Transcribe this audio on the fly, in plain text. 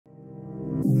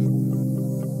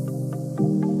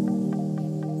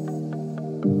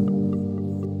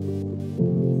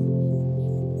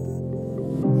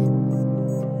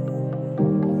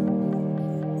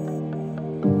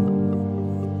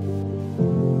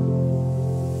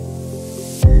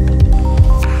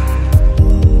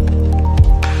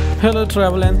Hello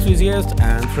travel enthusiasts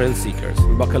and thrill seekers.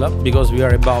 Buckle up because we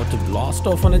are about to blast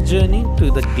off on a journey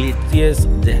to the glitziest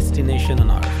destination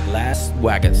on earth, Las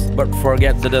Vegas. But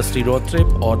forget the dusty road trip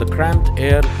or the cramped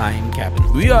airline cabin.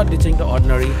 We are ditching the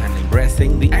ordinary and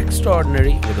embracing the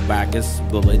extraordinary with the Vegas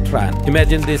bullet train.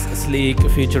 Imagine this sleek,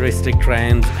 futuristic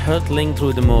train hurtling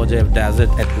through the Mojave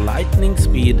Desert at lightning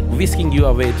speed, whisking you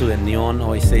away to a neon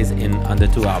oasis in under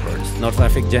 2 hours. No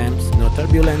traffic jams, no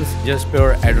turbulence, just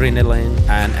pure adrenaline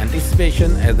and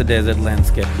anticipation as the desert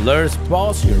landscape blurs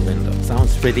past your window.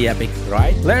 Sounds pretty epic,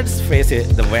 right? Let's face it,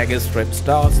 the Vegas trip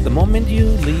starts the moment you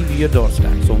leave your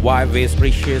doorstep. So why waste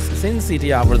precious Sin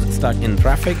City hours stuck in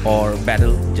traffic or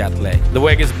battle jet lag? The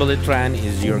Vegas bullet train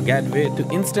is your gateway to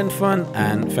instant fun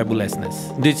and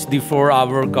fabulousness. Ditch the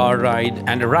 4-hour car ride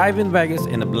and arrive in Vegas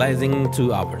in a blazing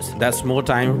 2 hours. That's more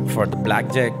time for the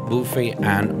blackjack, buffet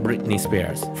and Britney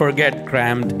Spears. Forget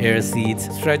cramped air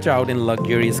seats, stretch out in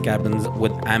luxurious cabins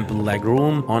with ample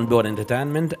legroom, onboard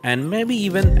entertainment and maybe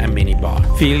even a mini bar.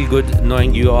 Feel good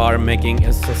knowing you are making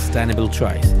a sustainable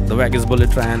choice. The Vegas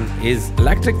bullet train is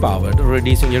electric powered,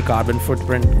 reducing your carbon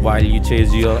footprint while you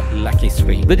chase your lucky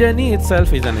streak. The journey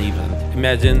itself is an event.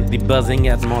 Imagine the buzzing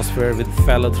atmosphere with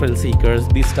fellow thrill seekers,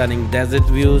 the stunning desert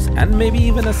views, and maybe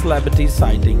even a celebrity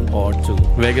sighting or two.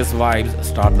 Vegas vibes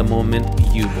start the moment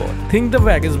you board. Think the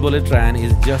Vegas bullet train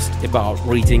is just about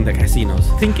reaching the casinos.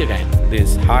 Think again.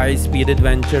 This high-speed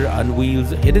adventure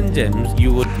unveils hidden gems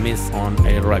you would miss on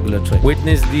a regular trip.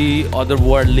 Witness the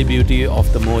otherworldly beauty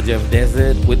of the Mojave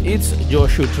Desert with its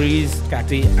Joshua trees,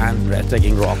 cacti, and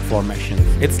breathtaking rock formations.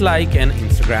 It's like an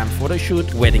Instagram photo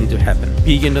shoot waiting to happen.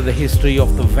 Peek into the history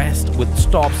of the West with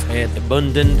stops at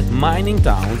abundant mining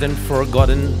towns and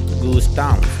forgotten ghost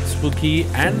towns. Spooky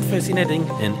and fascinating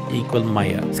in equal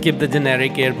measure. Skip the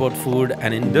generic airport food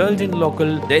and indulge in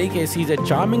local delicacies at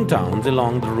charming towns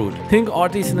along the route. Think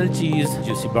artisanal cheese,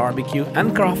 juicy barbecue,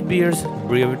 and craft beers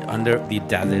brewed under the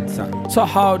desert sun. So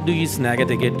how do you snag a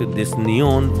ticket to this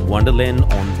neon wonderland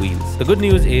on wheels? The good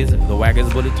news is the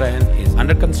Vegas bullet train is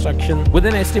under construction with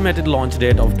an estimated launch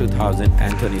date of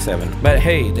 2027. But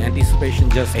hey, the anticipation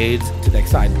just adds to the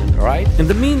excitement, right? In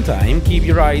the meantime, keep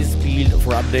your eyes peeled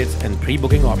for updates and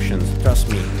pre-booking options. Trust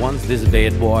me, once this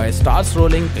bad boy starts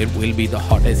rolling, it will be the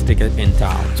hottest ticket in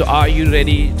town. So are you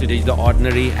ready to ditch the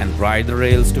ordinary and ride the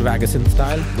rails to Vegas in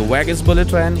style? The Vegas bullet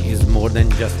train is more than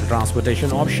just a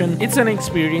transportation option. It's an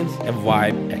experience, a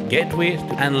vibe, a gateway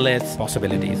to endless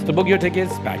possibilities. So book your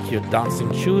tickets, pack your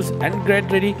dancing shoes and get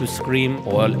ready to scream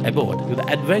all aboard to the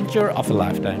adventure of a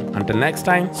lifetime. Until next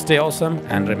time, stay awesome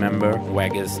and remember,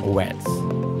 Vegas waits.